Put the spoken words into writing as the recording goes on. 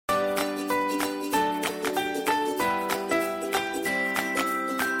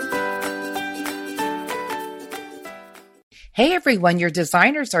Hey everyone, your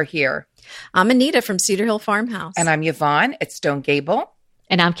designers are here. I'm Anita from Cedar Hill Farmhouse. And I'm Yvonne at Stone Gable.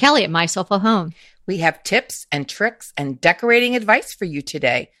 And I'm Kelly at My Soulful Home. We have tips and tricks and decorating advice for you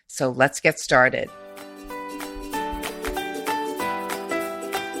today. So let's get started.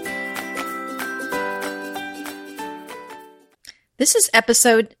 This is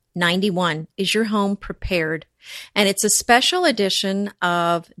episode 91. Is your home prepared? And it's a special edition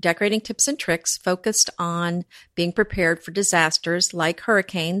of Decorating Tips and Tricks focused on being prepared for disasters like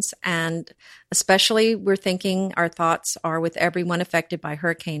hurricanes. And especially we're thinking our thoughts are with everyone affected by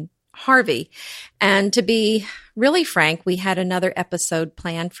Hurricane Harvey. And to be really frank, we had another episode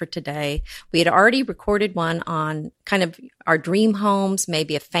planned for today. We had already recorded one on kind of our dream homes,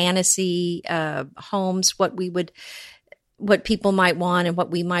 maybe a fantasy homes, what people might want and what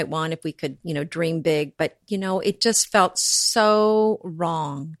we might want if we could, dream big. But, it just felt so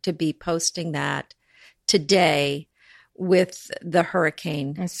wrong to be posting that today with the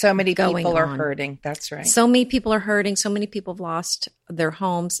hurricane. And so many people are hurting. That's right. So many people are hurting. So many people have lost their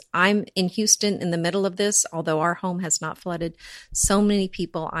homes. I'm in Houston in the middle of this, although our home has not flooded. So many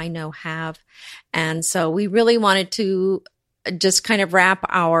people I know have. And so we really wanted to just kind of wrap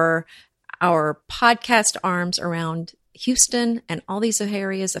our podcast arms around Houston and all these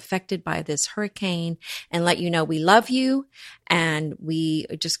areas affected by this hurricane and let you know we love you and we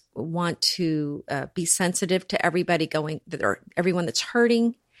just want to be sensitive to everybody everyone that's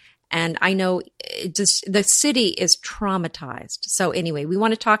hurting. And I know the city is traumatized. So anyway, we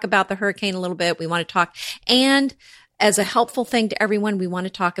want to talk about the hurricane a little bit. We want to talk, and as a helpful thing to everyone, we want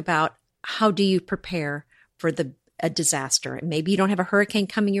to talk about how do you prepare for a disaster. Maybe you don't have a hurricane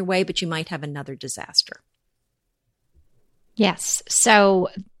coming your way, but you might have another disaster. Yes. So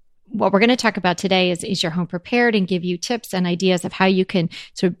what we're going to talk about today is your home prepared, and give you tips and ideas of how you can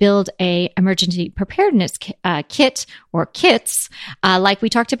sort of build a emergency preparedness kit or kits, like we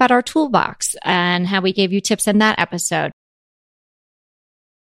talked about our toolbox and how we gave you tips in that episode.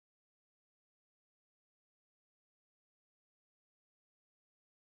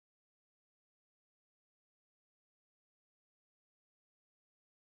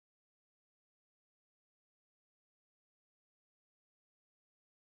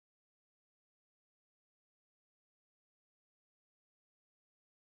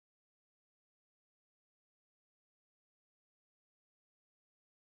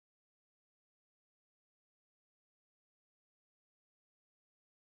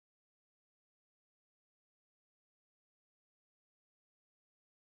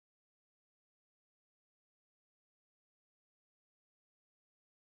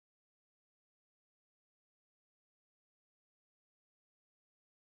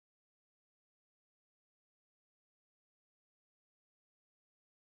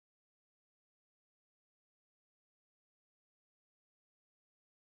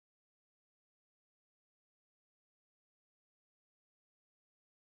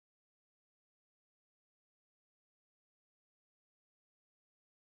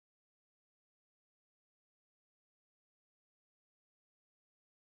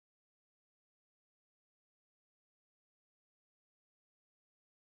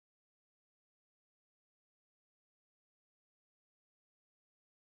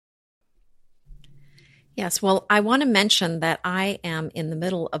 Yes, well, I want to mention that I am in the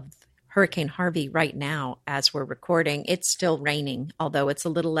middle of Hurricane Harvey right now as we're recording. It's still raining, although it's a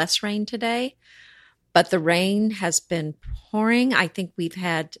little less rain today. But the rain has been pouring. I think we've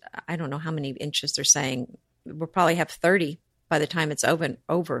had, I don't know how many inches they're saying. We'll probably have 30 by the time it's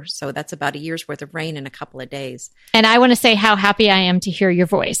over. So that's about a year's worth of rain in a couple of days. And I want to say how happy I am to hear your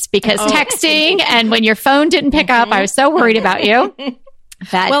voice, because texting and when your phone didn't pick up, I was so worried about you.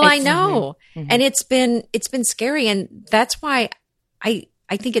 I know. Mm-hmm. And it's been scary. And that's why I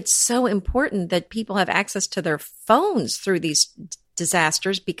think it's so important that people have access to their phones through these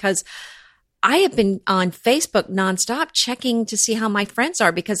disasters, because I have been on Facebook nonstop checking to see how my friends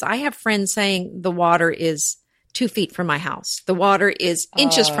are, because I have friends saying the water is 2 feet from my house. The water is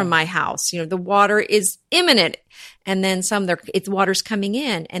inches from my house. The water is imminent. And then water's coming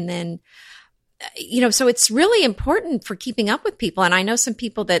in. And then, so it's really important for keeping up with people. And I know some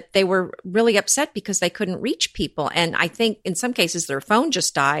people that they were really upset because they couldn't reach people. And I think in some cases their phone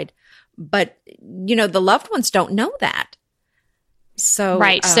just died, but the loved ones don't know that. So,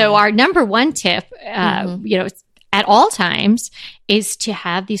 right. So our number one tip, at all times, is to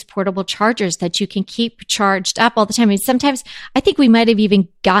have these portable chargers that you can keep charged up all the time. I mean, sometimes I think we might have even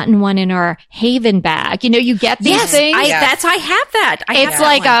gotten one in our Haven bag. You get these things. I have that. It's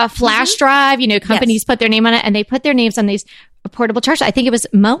like a flash drive. Companies put their name on it, and they put their names on these portable charger. I think it was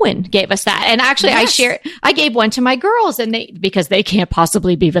Moen gave us that. And actually I gave one to my girls because they can't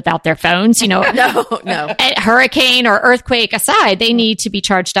possibly be without their phones, No. Hurricane or earthquake aside, they need to be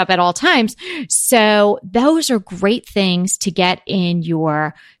charged up at all times. So those are great things to get in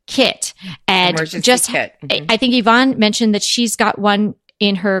your kit. And emergency kit. Mm-hmm. I think Yvonne mentioned that she's got one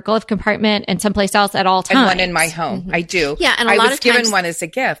in her glove compartment and someplace else at all times. And one in my home. I do. Yeah. And I was given one as a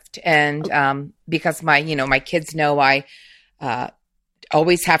gift. And because my kids know I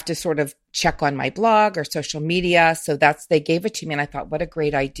always have to sort of check on my blog or social media. So they gave it to me. And I thought, what a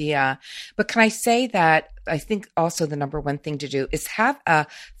great idea. But can I say that I think also the number one thing to do is have a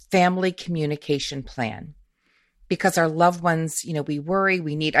family communication plan. Because our loved ones, we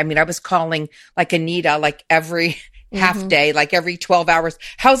worry, I was calling like Anita, like every half day, like every 12 hours.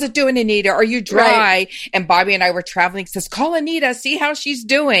 How's it doing, Anita? Are you dry? Right. And Bobby and I were traveling, says, call Anita, see how she's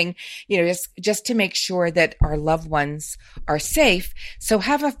doing, just to make sure that our loved ones are safe. So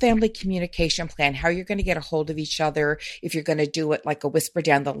have a family communication plan, how you're going to get a hold of each other. If you're going to do it like a whisper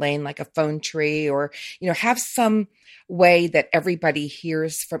down the lane, like a phone tree, or, have some way that everybody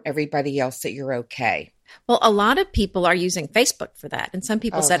hears from everybody else that you're okay. Well, a lot of people are using Facebook for that. And some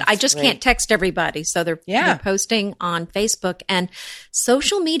people said, I just can't text everybody. So they're posting on Facebook. And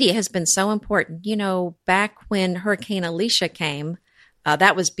social media has been so important. Back when Hurricane Alicia came,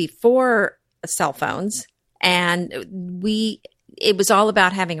 that was before cell phones. And it was all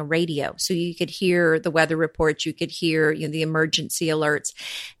about having a radio. So you could hear the weather reports, you could hear the emergency alerts.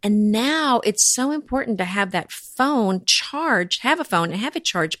 And now it's so important to have that phone charged, have a phone and have it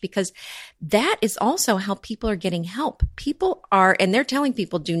charged, because that is also how people are getting help. And they're telling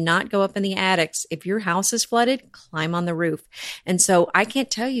people, do not go up in the attics. If your house is flooded, climb on the roof. And so I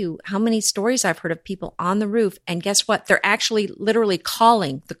can't tell you how many stories I've heard of people on the roof. And guess what? They're actually literally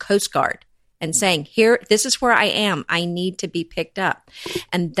calling the Coast Guard and saying, this is where I am. I need to be picked up.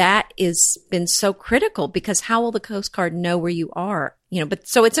 And that has been so critical, because how will the Coast Guard know where you are? But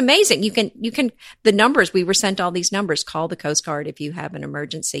so it's amazing. You can, the numbers, we were sent all these numbers, call the Coast Guard if you have an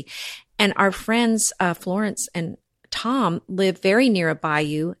emergency. And our friends, Florence and Tom, live very near a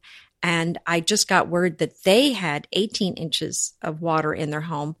bayou. And I just got word that they had 18 inches of water in their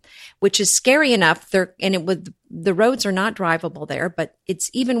home, which is scary enough. The roads are not drivable there, but it's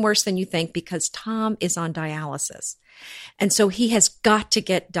even worse than you think, because Tom is on dialysis. And so he has got to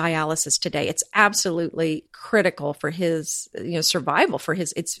get dialysis today. It's absolutely critical for his, survival for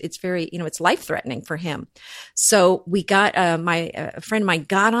his, it's very, it's life threatening for him. So we got, a friend of mine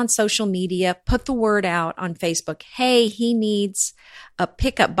got on social media, put the word out on Facebook. Hey, he needs a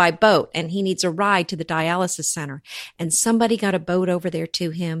pickup by boat and he needs a ride to the dialysis center. And somebody got a boat over there to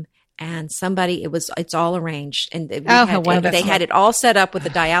him. And it's all arranged. And they had it all set up with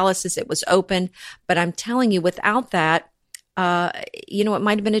the dialysis. It was open. But I'm telling you, without that, it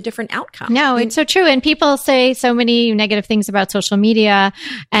might have been a different outcome. No, it's so true. And people say so many negative things about social media,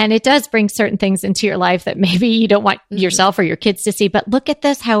 and it does bring certain things into your life that maybe you don't want yourself or your kids to see. But look at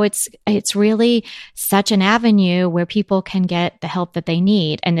this, how it's really such an avenue where people can get the help that they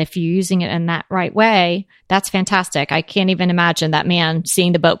need. And if you're using it in that right way, that's fantastic. I can't even imagine that man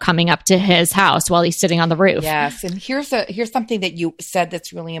seeing the boat coming up to his house while he's sitting on the roof. Yes. And here's something that you said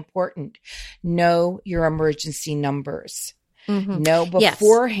that's really important. Know your emergency numbers. Know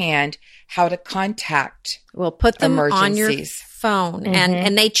beforehand how to contact. Well, put them on your phone,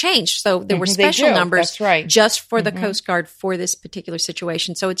 and they changed. So there were special numbers just for the Coast Guard for this particular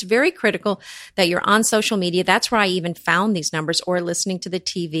situation. So it's very critical that you're on social media. That's where I even found these numbers, or listening to the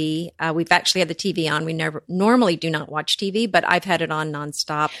TV. We've actually had the TV on. We normally do not watch TV, but I've had it on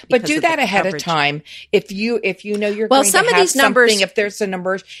nonstop. But do that ahead of time. If you know you're going to have these numbers, if there's a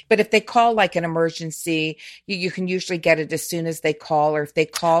number, but if they call like an emergency, you can usually get it as soon as they call, or if they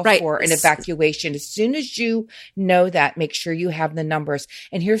call for an evacuation. As soon as you know that, make sure you have the numbers.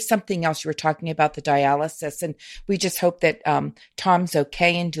 And here's something else. You were talking about the dialysis, and we just hope that Tom's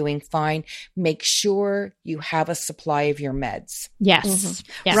okay and doing fine. Make sure you have a supply of your meds. Yes.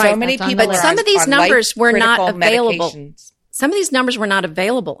 Yes. So many people, but some of these numbers were not available. Some of these numbers were not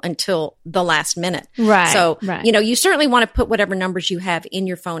available until the last minute. Right. So, you certainly want to put whatever numbers you have in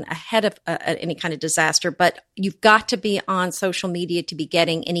your phone ahead of any kind of disaster, but you've got to be on social media to be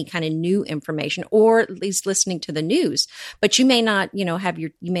getting any kind of new information, or at least listening to the news. But you may not, you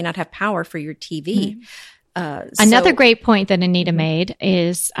may not have power for your TV. Another great point that Anita made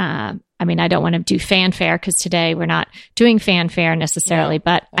is, I don't want to do fanfare because today we're not doing fanfare necessarily,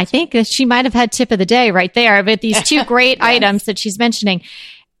 but I think that she might have had tip of the day right there with these two great items that she's mentioning.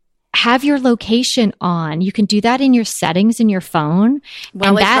 Have your location on. You can do that in your settings in your phone.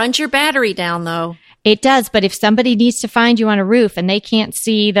 Well, it runs your battery down though. It does, but if somebody needs to find you on a roof and they can't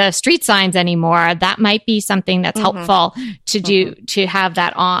see the street signs anymore, that might be something that's helpful to do, to have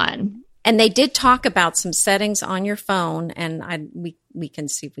that on. And they did talk about some settings on your phone, and we can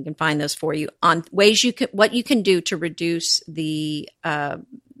see if we can find those for you on ways what you can do to reduce the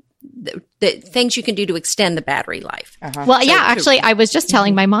things you can do to extend the battery life. Well, yeah, actually, I was just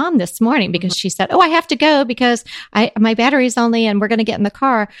telling my mom this morning because she said, "Oh, I have to go because my battery's only, and we're going to get in the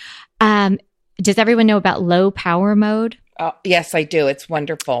car." Does everyone know about low power mode? Yes, I do. It's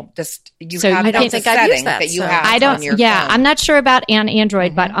wonderful. I don't think I've used that. You have on your phone. I'm not sure about on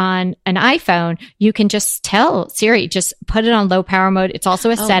Android, but on an iPhone, you can just tell Siri, just put it on low power mode. It's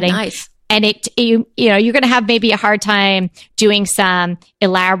also a setting. Nice. And you're going to have maybe a hard time doing some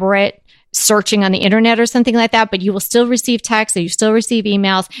elaborate searching on the internet or something like that, but you will still receive text and you still receive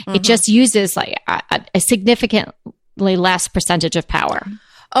emails. It just uses like a significantly less percentage of power.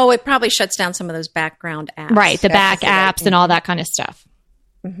 Oh, it probably shuts down some of those background apps. Right. The back apps and all that kind of stuff.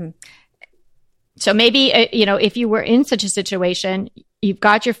 So maybe, if you were in such a situation, you've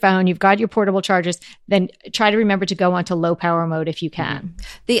got your phone, you've got your portable chargers, then try to remember to go onto low power mode if you can.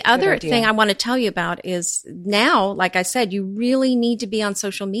 The other thing I want to tell you about is now, like I said, you really need to be on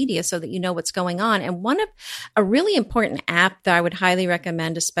social media so that you know what's going on. And a really important app that I would highly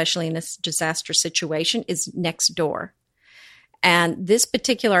recommend, especially in this disaster situation, is Nextdoor. And this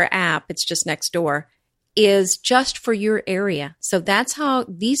particular app, it's just Nextdoor, is just for your area. So that's how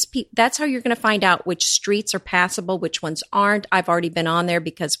that's how you're going to find out which streets are passable, which ones aren't. I've already been on there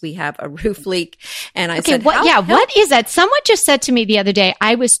because we have a roof leak, and I said, what is that? Someone just said to me the other day,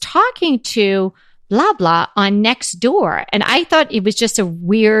 I was talking to blah blah on Nextdoor, and I thought it was just a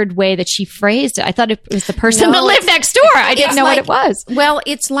weird way that she phrased it. I thought it was the person that lived next door. I didn't know what it was. Well,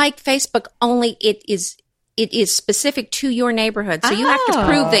 it's like Facebook, only it is specific to your neighborhood. So you have to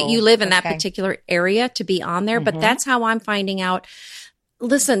prove that you live in that particular area to be on there. But that's how I'm finding out.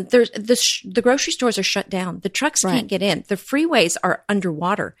 Listen, the grocery stores are shut down. The trucks can't get in. The freeways are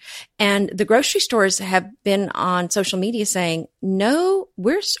underwater. And the grocery stores have been on social media saying, no,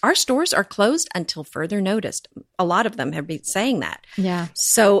 our stores are closed until further notice. A lot of them have been saying that. Yeah.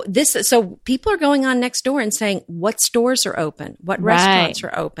 So people are going on Nextdoor and saying what stores are open, what restaurants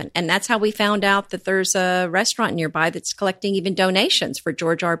are open. And that's how we found out that there's a restaurant nearby that's collecting even donations for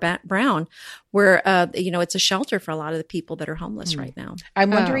George R. Brown, where, it's a shelter for a lot of the people that are homeless right now. I'm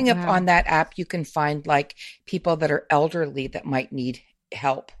wondering if on that app you can find like people that are elderly that might need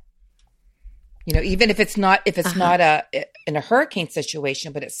help. Even if it's not in a hurricane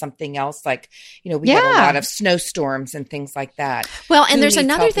situation, but it's something else like, we get a lot of snowstorms and things like that. Well, and there's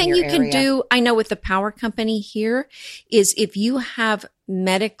another thing you can do, I know with the power company here, is if you have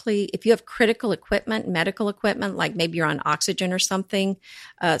critical equipment, medical equipment, like maybe you're on oxygen or something,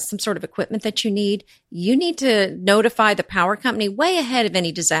 some sort of equipment that you need to notify the power company way ahead of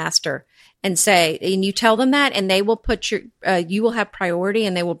any disaster and you tell them that, and they will put you will have priority,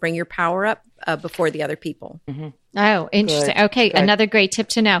 and they will bring your power up before the other people. Mm-hmm. Oh, interesting. Good. Okay. Good. Another great tip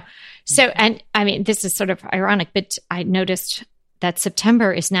to know. So, and I mean, this is sort of ironic, but I noticed that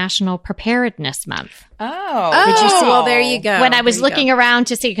September is National Preparedness Month. Oh, did you see? Well, there you go. When I was looking around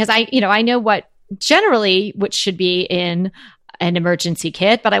to see, because I know what should be in an emergency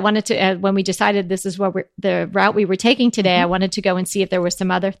kit, but I wanted to, when we decided this is the route we were taking today, I wanted to go and see if there were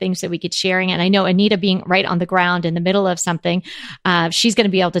some other things that we could sharing. And I know Anita, being right on the ground in the middle of something, she's going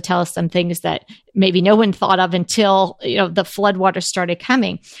to be able to tell us some things that maybe no one thought of until, the floodwaters started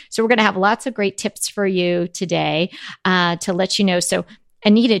coming. So we're going to have lots of great tips for you today, to let you know. So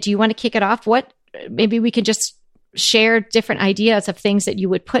Anita, do you want to kick it off? Maybe we could just share different ideas of things that you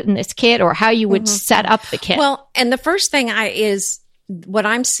would put in this kit or how you would set up the kit. Well, and the first thing is what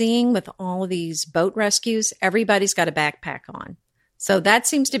I'm seeing with all of these boat rescues, everybody's got a backpack on. So that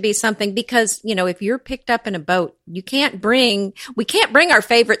seems to be something because, if you're picked up in a boat, we can't bring our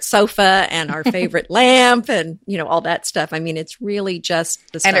favorite sofa and our favorite lamp and, all that stuff. I mean, it's really just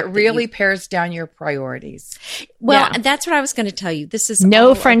the stuff. And it really pares down your priorities. Well, that's what I was going to tell you. This is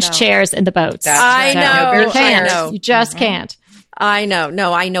no French chairs in the boats. I know. You just can't. I know.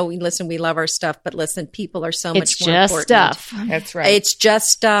 No, I know. Listen, we love our stuff, but listen, people are so much more important. It's just stuff. That's right. It's just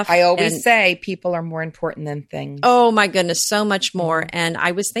stuff. I always say people are more important than things. Oh my goodness, so much more. And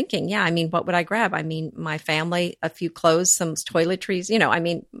I was thinking, what would I grab? I mean, my family, a few clothes, some toiletries,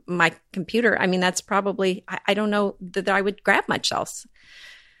 my computer. I mean, that's probably, I don't know that I would grab much else.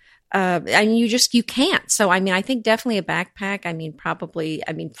 And you can't. So, I think definitely a backpack.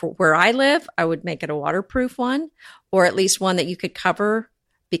 For where I live, I would make it a waterproof one, or at least one that you could cover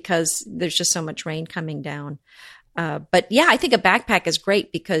because there's just so much rain coming down. But yeah, I think a backpack is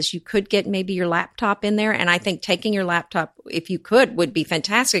great because you could get maybe your laptop in there. And I think taking your laptop, if you could, would be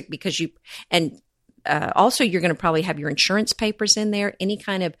fantastic because also you're going to probably have your insurance papers in there, any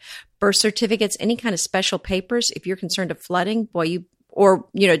kind of birth certificates, any kind of special papers. If you're concerned of flooding,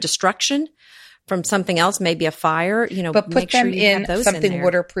 destruction from something else, maybe a fire, but put them in something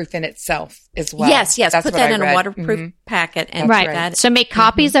waterproof in itself as well. Yes. That's put that in a waterproof packet. And right. So make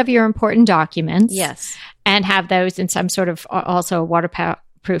copies of your important documents. Yes. And have those in some sort of also a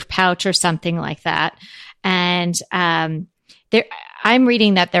waterproof pouch or something like that. And I'm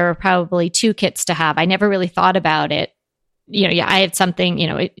reading that there are probably 2 kits to have. I never really thought about it. I had something,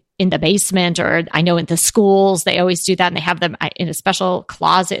 in the basement, or I know in the schools, they always do that and they have them in a special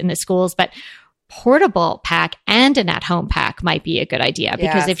closet in the schools, but portable pack and an at-home pack might be a good idea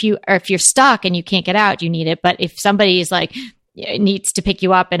because if you're stuck and you can't get out, you need it. But if somebody's like, needs to pick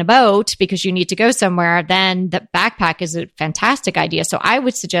you up in a boat because you need to go somewhere, then the backpack is a fantastic idea. So I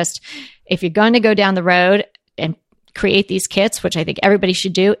would suggest if you're going to go down the road and create these kits, which I think everybody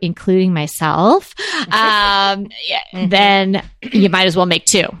should do, including myself, then you might as well make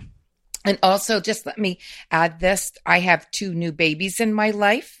 2. And also, just let me add this. I have 2 new babies in my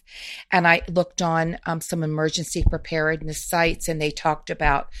life, and I looked on some emergency preparedness sites, and they talked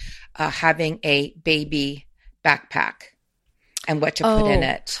about having a baby backpack and what to put in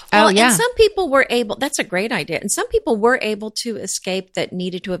it. Well, and some people were able, that's a great idea. And some people were able to escape that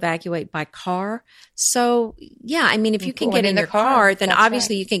needed to evacuate by car. So yeah, I mean, if you can get in your car, then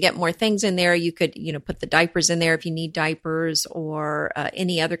obviously you can get more things in there. You could, put the diapers in there if you need diapers or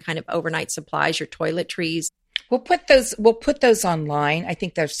any other kind of overnight supplies, your toiletries. We'll put those online. I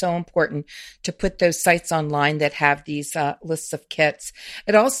think they're so important to put those sites online that have these lists of kits.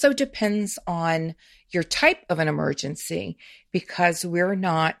 It also depends on your type of an emergency because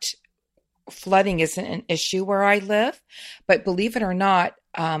flooding isn't an issue where I live, but believe it or not,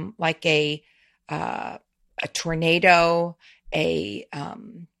 like a tornado,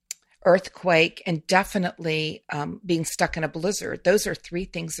 earthquake, and definitely being stuck in a blizzard. Those are 3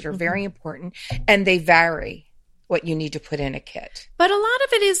 things that are very important, and they vary what you need to put in a kit. But a lot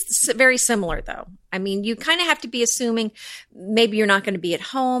of it is very similar, though. I mean, you kind of have to be assuming maybe you're not going to be at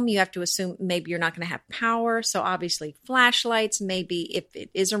home. You have to assume maybe you're not going to have power. So obviously flashlights, maybe if it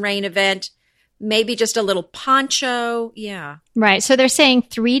is a rain event, maybe just a little poncho. Yeah. Right. So they're saying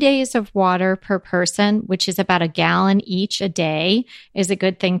 3 days of water per person, which is about a gallon each a day, is a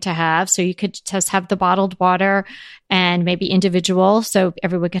good thing to have. So you could just have the bottled water and maybe individual. So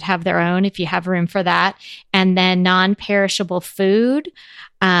everyone could have their own if you have room for that. And then non-perishable food,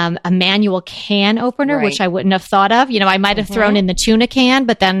 a manual can opener, which I wouldn't have thought of. I might have thrown in the tuna can,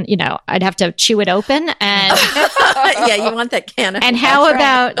 but then, I'd have to chew it open. And yeah, you want that can. And how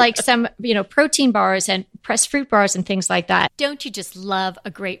about like some, protein bars and pressed fruit bars and things like that? Don't you just love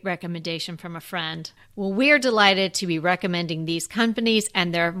a great recommendation from a friend? Well, we're delighted to be recommending these companies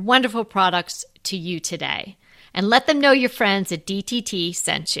and their wonderful products to you today. And let them know your friends at DTT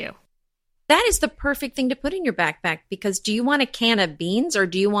sent you. That is the perfect thing to put in your backpack because do you want a can of beans or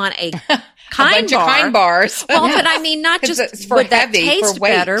do you want a kind bar? Of kind bars. Well, but I mean, not just for would heavy, that taste for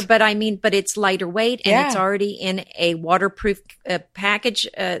weight. better, but I mean, but it's lighter weight and it's already in a waterproof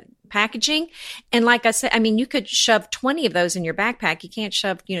packaging. And like I said, I mean, you could shove 20 of those in your backpack. You can't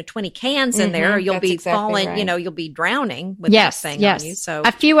shove, 20 cans in there or you'll be falling, right. You'll be drowning with this thing on you. So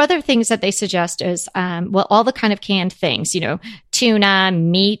a few other things that they suggest is, all the kind of canned things, tuna,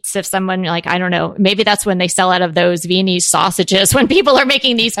 meats. If someone I don't know, maybe that's when they sell out of those Viennese sausages when people are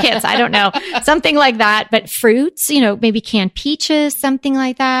making these kits. I don't know, something like that. But fruits, maybe canned peaches, something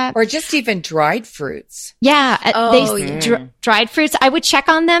like that. Or just even dried fruits. Yeah. Dried fruits. I would check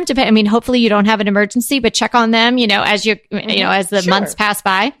on them. Hopefully you don't have an emergency, but check on them, as you as the months pass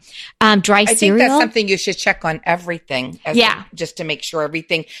by. Dry cereal. I think that's something you should check on everything. Just to make sure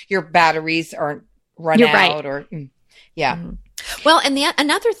your batteries aren't run out or, yeah. Mm-hmm. Well, and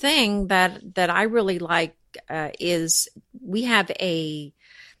another thing that I really like is we have a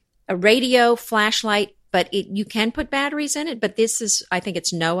radio flashlight, but you can put batteries in it. But this is, I think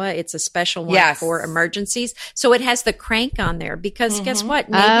it's NOAA. It's a special one for emergencies. So it has the crank on there because guess what?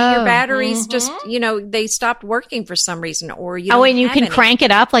 Maybe your batteries just, they stopped working for some reason or you don't and you can crank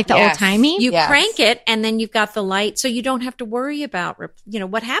it up like the old timey? You crank it and then you've got the light so you don't have to worry about,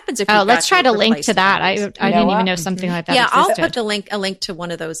 what happens if you let's try to link to that. I didn't even know something like that existed. I'll put a link to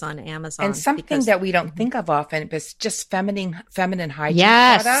one of those on Amazon. And something that we don't think of often is just feminine hygiene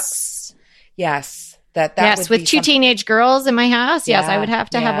products. Yes. That with 2 teenage girls in my house. Yes, I would have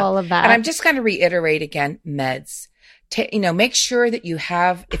to have all of that. And I'm just going to reiterate again, meds. make sure that you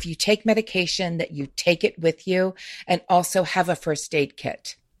have, if you take medication, that you take it with you, and also have a first aid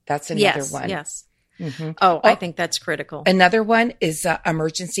kit. That's another one. Yes. Mm-hmm. I think that's critical. Another one is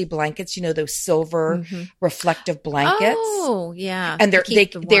emergency blankets. Those silver reflective blankets. Oh, yeah. And they're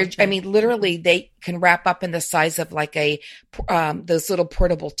literally they can wrap up in the size of like those little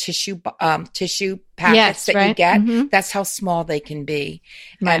portable tissue packets that you get. Mm-hmm. That's how small they can be.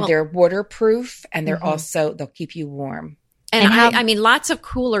 And they're waterproof, and they're also, they'll keep you warm. And lots of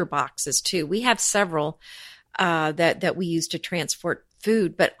cooler boxes too. We have several that we use to transport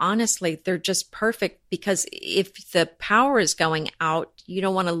food, but honestly, they're just perfect because if the power is going out, you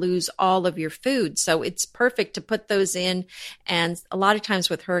don't want to lose all of your food. So it's perfect to put those in. And a lot of times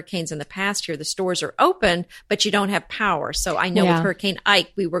with hurricanes in the past here, the stores are open, but you don't have power. So I know with Hurricane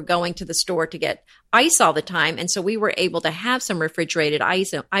Ike, we were going to the store to get ice all the time. And so we were able to have some refrigerated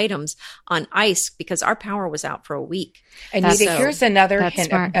items on ice because our power was out for a week. And Nita, here's another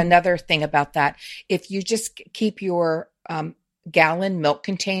hint, another thing about that. If you just keep your gallon milk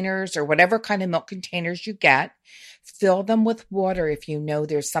containers or whatever kind of milk containers you get, fill them with water if you know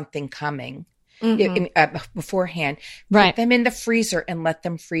there's something coming beforehand. Put them in the freezer and let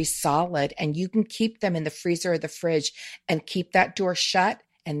them freeze solid. And you can keep them in the freezer or the fridge and keep that door shut.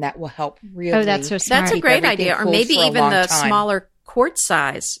 And that will help really. Oh, that's so smart. That's a great idea. Or maybe even the smaller quart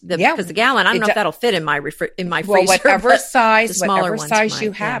size, because the gallon, I don't know if that'll fit in my freezer. Well, whatever size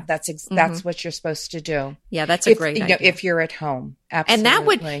you have, that's what you're supposed to do. Yeah, that's a great idea. If you're at home. Absolutely. And that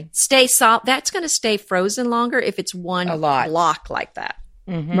would stay that's going to stay frozen longer if it's one block like that.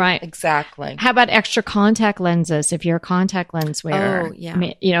 Mm-hmm. Right. Exactly. How about extra contact lenses if you're a contact lens wearer? Oh,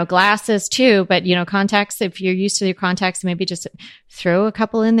 yeah. Glasses too, but contacts, if you're used to your contacts, maybe just throw a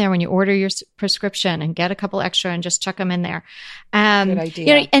couple in there when you order your prescription and get a couple extra and just chuck them in there. Good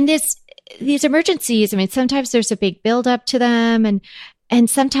idea. And these emergencies, sometimes there's a big buildup to them, and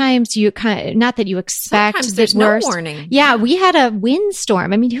sometimes you not that you expect. Sometimes there's no warning. Yeah, we had a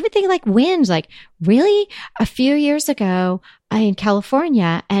windstorm. Who would think like winds? Like really, a few years ago in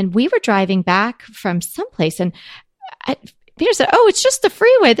California, and we were driving back from someplace, and Peter said, "Oh, it's just the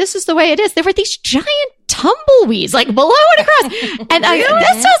freeway. This is the way it is." There were these giant tumbleweeds like below and across, and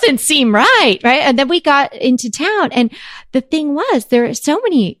this doesn't seem right. And then we got into town, and the thing was, there are so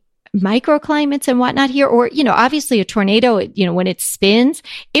many microclimates and whatnot here, or, obviously a tornado, when it spins,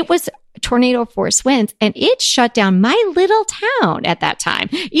 it was tornado force winds, and it shut down my little town at that time.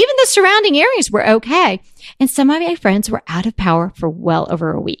 Even the surrounding areas were okay. And some of my friends were out of power for well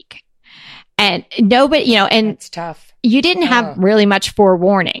over a week. And nobody, and it's tough. You didn't have really much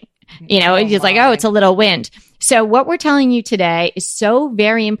forewarning. It's like, it's a little wind. So what we're telling you today is so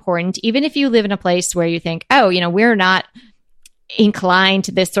very important, even if you live in a place where you think, we're not inclined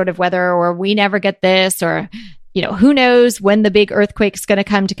to this sort of weather, or we never get this, or who knows when the big earthquake is going to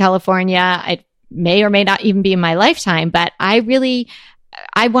come to California. It may or may not even be in my lifetime, but I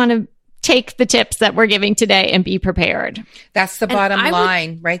want to take the tips that we're giving today and be prepared. That's the bottom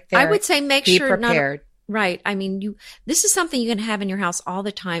line right there. I would say make sure be prepared. Right. This is something you can have in your house all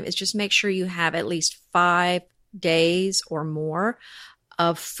the time, is just make sure you have at least 5 days or more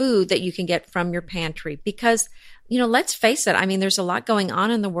of food that you can get from your pantry, because let's face it. There's a lot going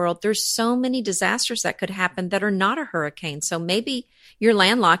on in the world. There's so many disasters that could happen that are not a hurricane. So maybe you're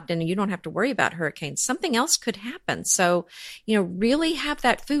landlocked and you don't have to worry about hurricanes. Something else could happen. So, really have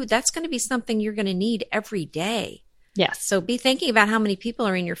that food. That's going to be something you're going to need every day. Yes. So be thinking about how many people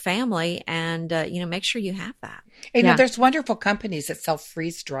are in your family, and, make sure you have that. There's wonderful companies that sell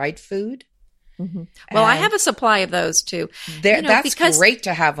freeze-dried food. Mm-hmm. Well, I have a supply of those too. That's great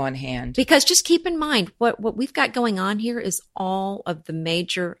to have on hand. Because just keep in mind, what we've got going on here is all of the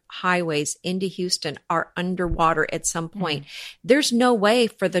major highways into Houston are underwater at some point. There's no way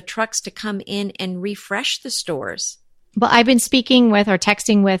for the trucks to come in and refresh the stores. Well, I've been speaking with or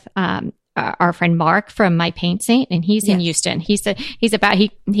texting with our friend Mark from My Paint Saint, and he's in Houston. He said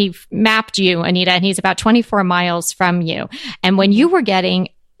he mapped you, Anita, and he's about 24 miles from you. And when you were getting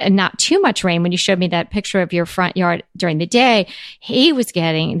not too much rain, when you showed me that picture of your front yard during the day, he was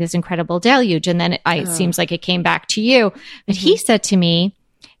getting this incredible deluge. And then it seems like it came back to you. But he said to me,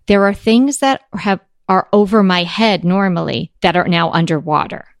 there are things that are over my head normally that are now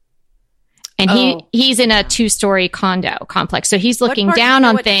underwater. And he's in a 2-story condo complex. So he's looking down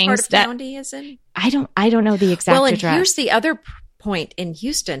on things that Pound he is in? I don't know the exact address. Here's the other point in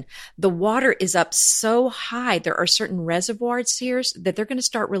Houston, the water is up so high. There are certain reservoirs here that they're going to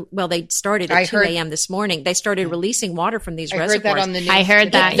start. They started at 2 a.m. this morning. They started releasing water from these reservoirs. Heard that on the news. I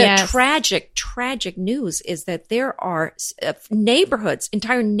heard that. The tragic news is that there are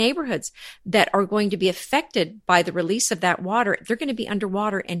entire neighborhoods that are going to be affected by the release of that water. They're going to be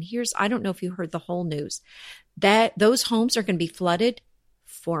underwater. And I don't know if you heard the whole news, that those homes are going to be flooded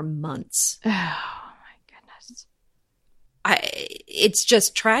for months. Oh my goodness. It's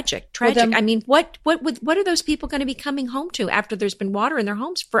just tragic. Well, I mean, what are those people going to be coming home to after there's been water in their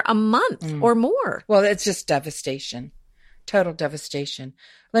homes for a month or more? Well, it's just devastation, total devastation.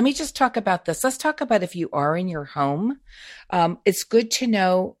 Let me just talk about this. Let's talk about if you are in your home. It's good to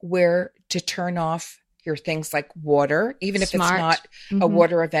know where to turn off your things like water, even if it's not a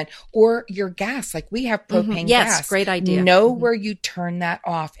water event, or your gas. Like we have propane gas. Yes, great idea. Know where you turn that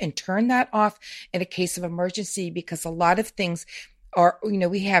off, and turn that off in a case of emergency, because a lot of things are,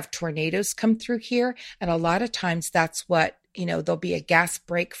 we have tornadoes come through here, and a lot of times that's what, there'll be a gas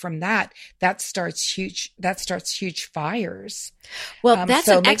break from that. That starts huge fires. Well, that's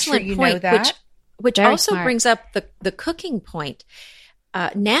so an excellent point, which also smart. brings up the cooking point.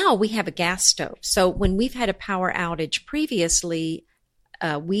 Now we have a gas stove. So when we've had a power outage previously,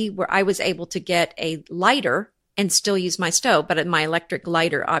 I was able to get a lighter and still use my stove, but my electric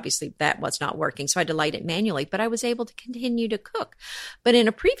lighter, obviously that was not working. So I had to light it manually, but I was able to continue to cook. But in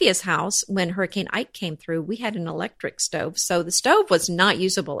a previous house, when Hurricane Ike came through, we had an electric stove. So the stove was not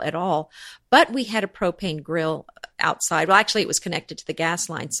usable at all, but we had a propane grill outside. Well, actually it was connected to the gas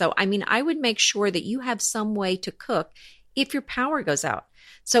line. So, I would make sure that you have some way to cook if your power goes out.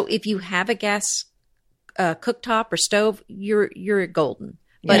 So if you have a gas cooktop or stove, you're golden.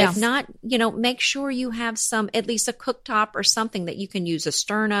 But if not, make sure you have at least a cooktop or something that you can use, a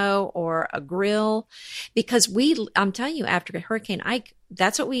sterno or a grill, because I'm telling you, after Hurricane Ike,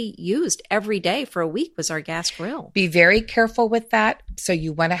 that's what we used every day for a week was our gas grill. Be very careful with that. So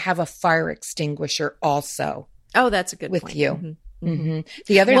you want to have a fire extinguisher also. Oh, that's a good point. With you. Mm-hmm. Mm-hmm.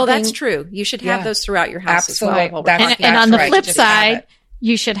 The other well, thing, that's true. You should have those throughout your house absolutely. as well. And on the flip side,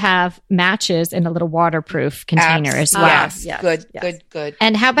 you should have matches in a little waterproof container as well. Yes. Good.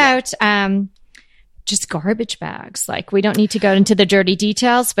 And how about just garbage bags? Like we don't need to go into the dirty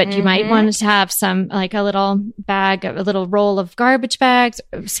details, but you might want to have some, like a little bag, a little roll of garbage bags,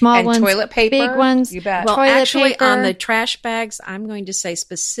 small and ones, toilet paper, big ones. You bet. Well, toilet actually, paper. on the trash bags, I'm going to say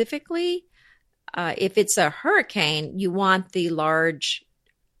specifically, if it's a hurricane, you want the large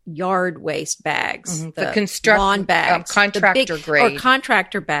yard waste bags, the lawn bags, contractor grade, or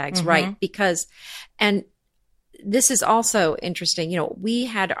contractor bags, right? Because, and this is also interesting. We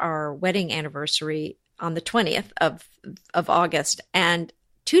had our wedding anniversary on the 20th of August, and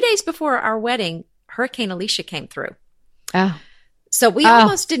 2 days before our wedding, Hurricane Alicia came through. Oh, so we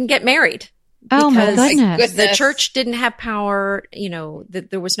almost didn't get married. Oh my goodness! The church didn't have power.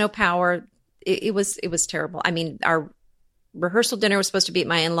 There was no power. It was terrible. Our rehearsal dinner was supposed to be at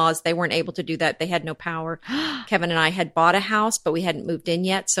my in-laws. They weren't able to do that. They had no power. Kevin and I had bought a house, but we hadn't moved in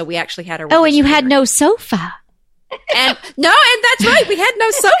yet. So we actually had a and you had no sofa. And that's right. We had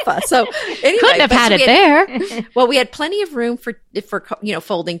no sofa. So anyway, couldn't have had it there. Well, we had plenty of room for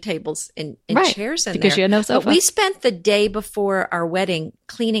folding tables and chairs in because there. You had no sofa. But we spent the day before our wedding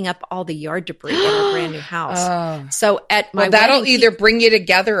cleaning up all the yard debris in our brand new house. So at my that'll wedding, either bring you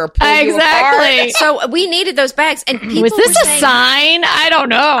together or pull you apart. So we needed those bags. And people was this were a saying, sign? I don't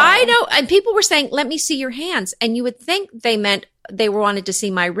know. I know. And people were saying, "Let me see your hands." And you would think they meant they wanted to see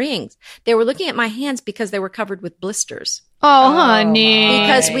my rings. They were looking at my hands because they were covered with blisters. Oh, honey.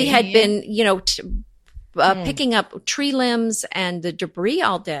 Because we had been, picking up tree limbs and the debris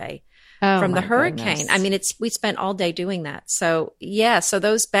all day from the hurricane. Goodness. We spent all day doing that. So so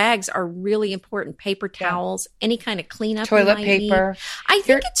those bags are really important. Paper towels, any kind of cleanup. Toilet paper. I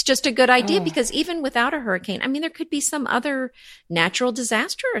think it's just a good idea because even without a hurricane, there could be some other natural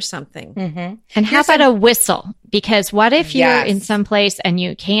disaster or something. Mm-hmm. And how about a whistle? Because what if you're in some place and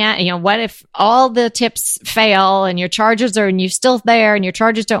you can't, what if all the tips fail and your chargers and you're still there and your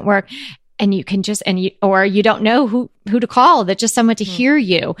chargers don't work? And you can or you don't know who to call, that just someone to hear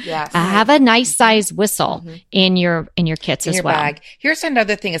you. Yes. Have a nice size whistle in your kits as well. Bag. Here's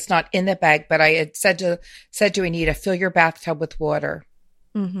another thing. It's not in the bag, but I had said to Anita, fill your bathtub with water.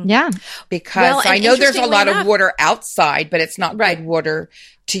 Mm-hmm. Yeah. Because I know there's a lot of water outside, but it's not good water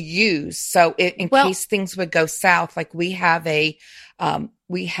to use. So in case things would go south, like we have a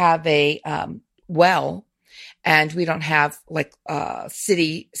well, and we don't have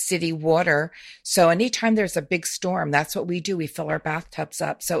city water. So anytime there's a big storm, that's what we do. We fill our bathtubs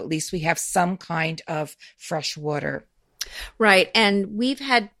up. So at least we have some kind of fresh water. Right. And we've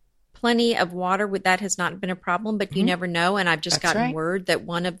had plenty of water with that has not been a problem, but you never know. And I've just That's gotten right. word that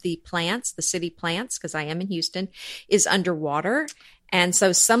one of the plants, the city plants, because I am in Houston, is underwater. And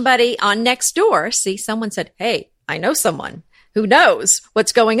so somebody on next door, someone said, hey, I know someone who knows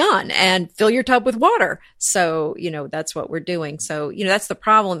what's going on, and fill your tub with water. So, that's what we're doing. So, that's the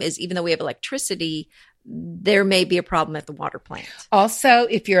problem is even though we have electricity, there may be a problem at the water plant. Also,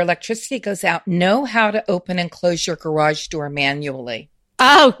 if your electricity goes out, know how to open and close your garage door manually.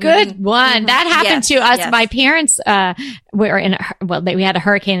 Oh, good one. That happened Yes, to us. yes. My parents were we had a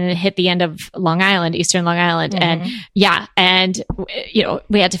hurricane and it hit the end of Long Island, Eastern Long Island. And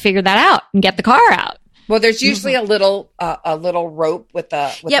we had to figure that out and get the car out. Well, there's usually a little rope with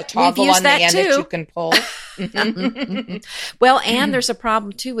a toggle we've on the used end that that too. you can pull. Well, and there's a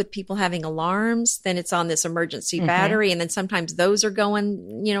problem too with people having alarms. Then it's on this emergency battery. And then sometimes those are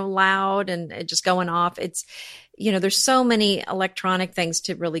going, loud and just going off. It's, there's so many electronic things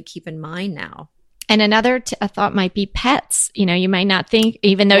to really keep in mind now. And another a thought might be pets. You might not think,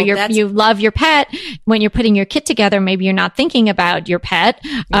 even though Well, you love your pet, when you're putting your kit together, maybe you're not thinking about your pet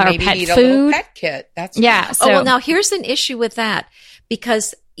or Maybe pet you need food. a little pet kit. That's Yeah. right. So, now here's an issue with that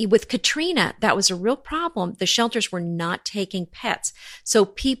because with Katrina, that was a real problem. The shelters were not taking pets. So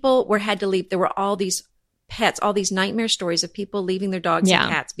people had to leave. There were all these pets, all these nightmare stories of people leaving their dogs and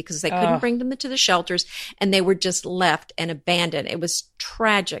cats because they couldn't bring them to the shelters and they were just left and abandoned. It was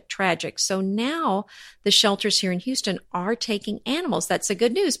tragic. So now the shelters here in Houston are taking animals. That's the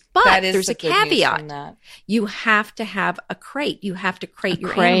good news. But That is there's the a good news caveat. from that. You have to have a crate. You have to crate your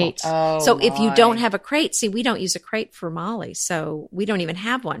crate. animals. Oh, So if you my. don't have a crate, we don't use a crate for Molly. So we don't even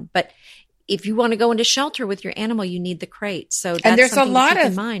have one. But if you want to go into shelter with your animal, you need the crate. So that's And there's a something to lot keep in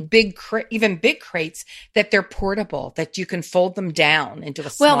of mind. big crates that they're portable, that you can fold them down into a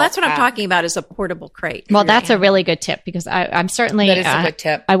small Well, that's what I'm pack. talking about is a portable crate. for well, your that's a animal. really good tip because I'm certainly, That is a good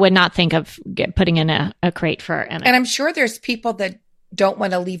tip. I would not think of putting in a crate for an And I'm sure there's people that don't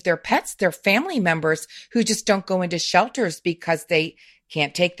want to leave their pets, their family members who just don't go into shelters because they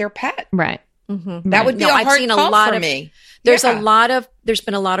can't take their pet. right. That would be No, a I've hard seen a call lot for of- me. There's Yeah. there's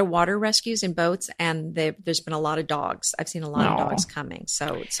been a lot of water rescues in boats, and there's been a lot of dogs. I've seen a lot of dogs coming.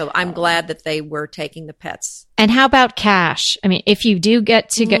 So I'm glad that they were taking the pets. And how about cash? I mean, if you do get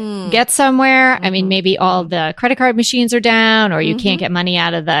to get somewhere, I mean, maybe all the credit card machines are down or you can't get money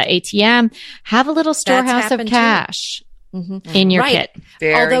out of the ATM, have a little storehouse of happened too. cash in your Right. kit.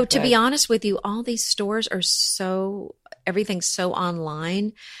 Very Although to good. be honest with you, all these stores are everything's so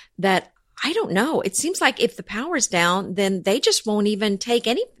online that I don't know. It seems like if the power's down, then they just won't even take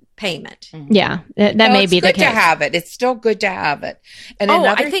any payment. Yeah, that No, may it's be the good case. to have it. It's still good to have it. And Oh,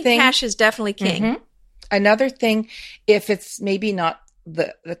 another I think thing, cash is definitely king. another thing, if it's maybe not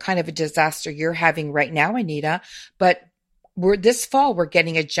the kind of a disaster you're having right now, Anita, but this fall, we're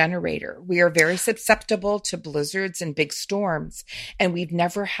getting a generator. We are very susceptible to blizzards and big storms, and we've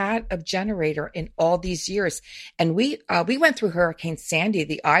never had a generator in all these years. And we went through Hurricane Sandy.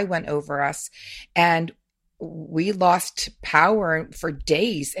 The eye went over us, and we lost power for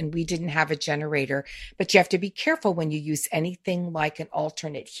days and we didn't have a generator. But you have to be careful when you use anything like an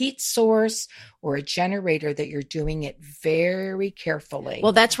alternate heat source or a generator that you're doing it very carefully.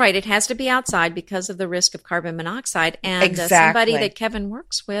 Well, that's right. It has to be outside because of the risk of carbon monoxide. And Exactly. somebody that Kevin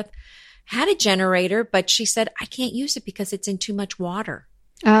works with had a generator, but she said, I can't use it because it's in too much water.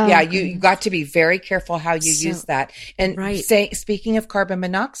 Oh, yeah, you got to be very careful how you So- use that. And right. Speaking of carbon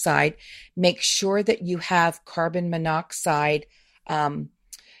monoxide, make sure that you have carbon monoxide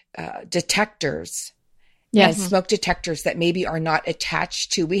detectors. yes. And smoke detectors that maybe are not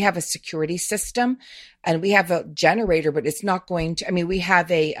attached to. We have a security system and we have a generator, but it's not going to. I mean, we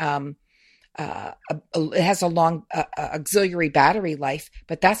have it has a long auxiliary battery life,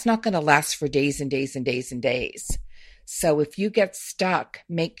 but that's not going to last for days and days and days and days. So if you get stuck,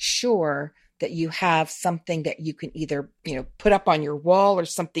 make sure that you have something that you can either, put up on your wall or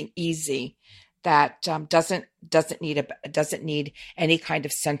something easy that doesn't need any kind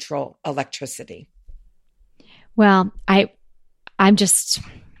of central electricity. Well, I'm just,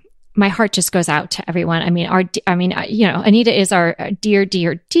 my heart just goes out to everyone. I mean, Anita is our dear,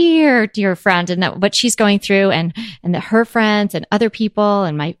 dear, dear, dear friend, and that what she's going through, and her friends and other people,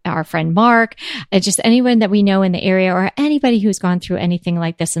 and our friend Mark, and just anyone that we know in the area, or anybody who's gone through anything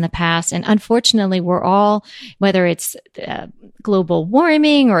like this in the past. And unfortunately, we're all, whether it's global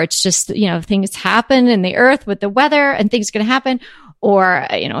warming or it's just things happen in the earth with the weather, and things going to happen, or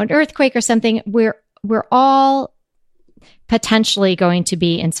an earthquake or something, we're all potentially going to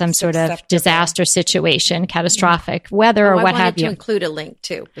be in some sort of disaster situation, catastrophic weather or what have you. I wanted to include a link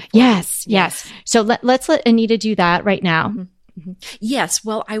too. Yes. So let's let Anita do that right now. Mm-hmm. Yes.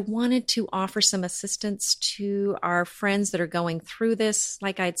 Well, I wanted to offer some assistance to our friends that are going through this.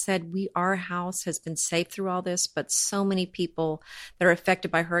 Like I'd said, our house has been safe through all this, but so many people that are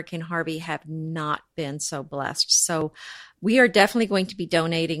affected by Hurricane Harvey have not been so blessed. So we are definitely going to be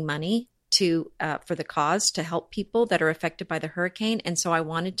donating money for the cause to help people that are affected by the hurricane. And so I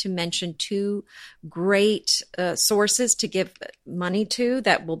wanted to mention two great sources to give money to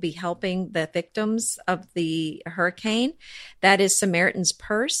that will be helping the victims of the hurricane. That is Samaritan's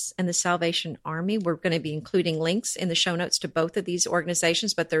Purse and the Salvation Army. We're going to be including links in the show notes to both of these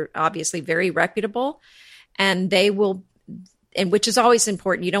organizations, but they're obviously very reputable, and they will. And which is always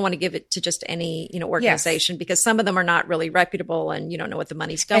important. You don't want to give it to just any, organization, because some of them are not really reputable and you don't know what the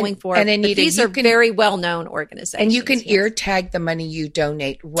money's going for. And Anita, these are very well-known organizations. And you can ear tag the money you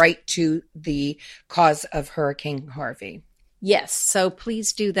donate right to the cause of Hurricane Harvey. Yes. So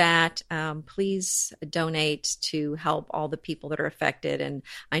please do that. Please donate to help all the people that are affected. And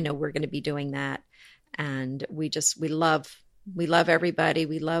I know we're going to be doing that. And we love everybody.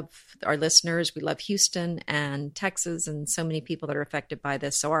 We love our listeners. We love Houston and Texas and so many people that are affected by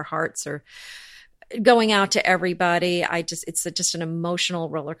this. So our hearts are going out to everybody. It's just an emotional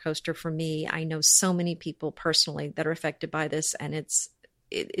roller coaster for me. I know so many people personally that are affected by this, and it's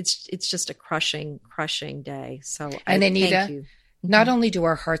just a crushing day. So Anita, thank you. Not only do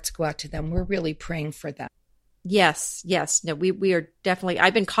our hearts go out to them, we're really praying for them. Yes. No, we are definitely.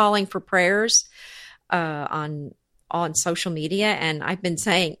 I've been calling for prayers on social media, and I've been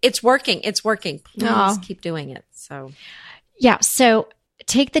saying it's working. Please keep doing it. So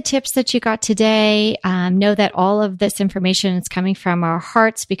take the tips that you got today. Know that all of this information is coming from our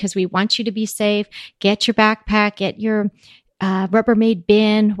hearts because we want you to be safe. Get your backpack, get your Rubbermaid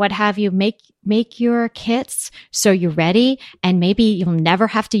bin, what have you. Make your kits so you're ready, and maybe you'll never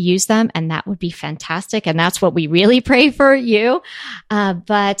have to use them, and that would be fantastic. And that's what we really pray for you.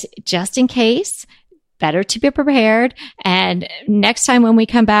 But just in case, better to be prepared. And next time when we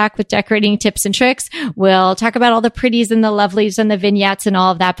come back with decorating tips and tricks, we'll talk about all the pretties and the lovelies and the vignettes and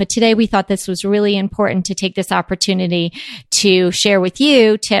all of that. But today we thought this was really important to take this opportunity to share with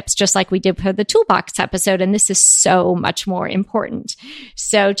you tips, just like we did for the toolbox episode. And this is so much more important.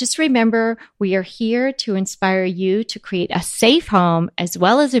 So just remember, we are here to inspire you to create a safe home as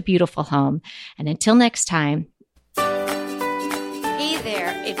well as a beautiful home. And until next time. Hey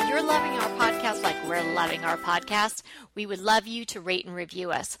there. If you're loving our podcast like we're loving our podcast, we would love you to rate and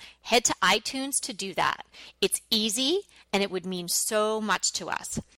review us. Head to iTunes to do that. It's easy and it would mean so much to us.